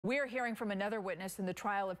We're hearing from another witness in the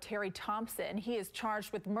trial of Terry Thompson. He is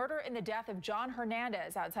charged with murder in the death of John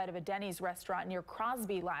Hernandez outside of a Denny's restaurant near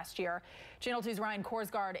Crosby last year. Channel 2's Ryan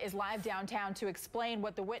Korsgaard is live downtown to explain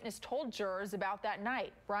what the witness told jurors about that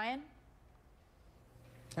night. Ryan?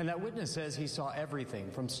 And that witness says he saw everything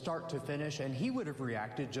from start to finish, and he would have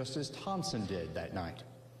reacted just as Thompson did that night.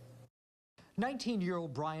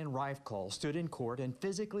 19-year-old Brian Reifkohl stood in court and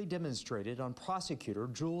physically demonstrated on prosecutor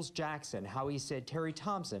Jules Jackson how he said Terry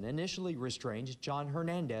Thompson initially restrained John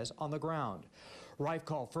Hernandez on the ground.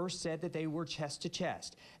 Reifkohl first said that they were chest to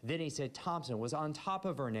chest. Then he said Thompson was on top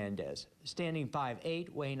of Hernandez. Standing 5'8",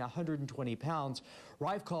 weighing 120 pounds,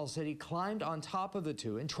 Reifkohl said he climbed on top of the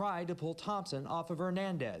two and tried to pull Thompson off of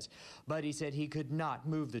Hernandez, but he said he could not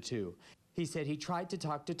move the two. He said he tried to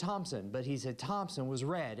talk to Thompson, but he said Thompson was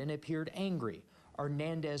red and appeared angry.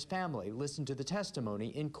 Hernandez family listened to the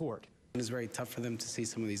testimony in court. It's very tough for them to see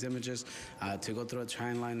some of these images, to go through a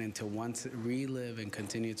timeline and to want to relive and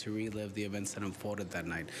continue to relive the events that unfolded that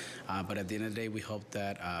night. But at the end of the day, we hope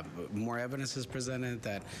that more evidence is presented,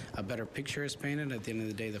 that a better picture is painted. At the end of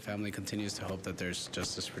the day, the family continues to hope that there's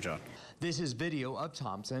justice for John. This is video of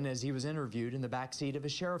Thompson as he was interviewed in the backseat of a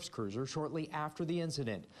sheriff's cruiser shortly after the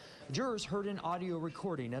incident. Jurors heard an audio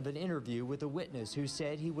recording of an interview with a witness who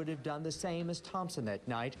said he would have done the same as Thompson that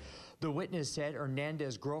night. The witness said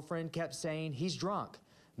Hernandez's girlfriend kept saying he's drunk.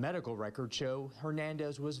 Medical records show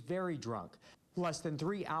Hernandez was very drunk. Less than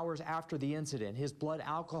 3 hours after the incident, his blood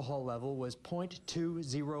alcohol level was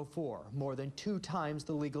 .204, more than 2 times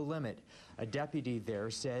the legal limit. A deputy there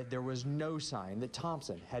said there was no sign that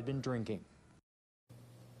Thompson had been drinking.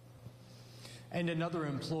 And another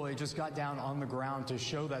employee just got down on the ground to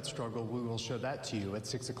show that struggle. We will show that to you at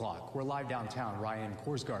 6 o'clock. We're live downtown. Ryan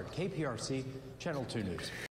Korsgaard, KPRC, Channel 2 News.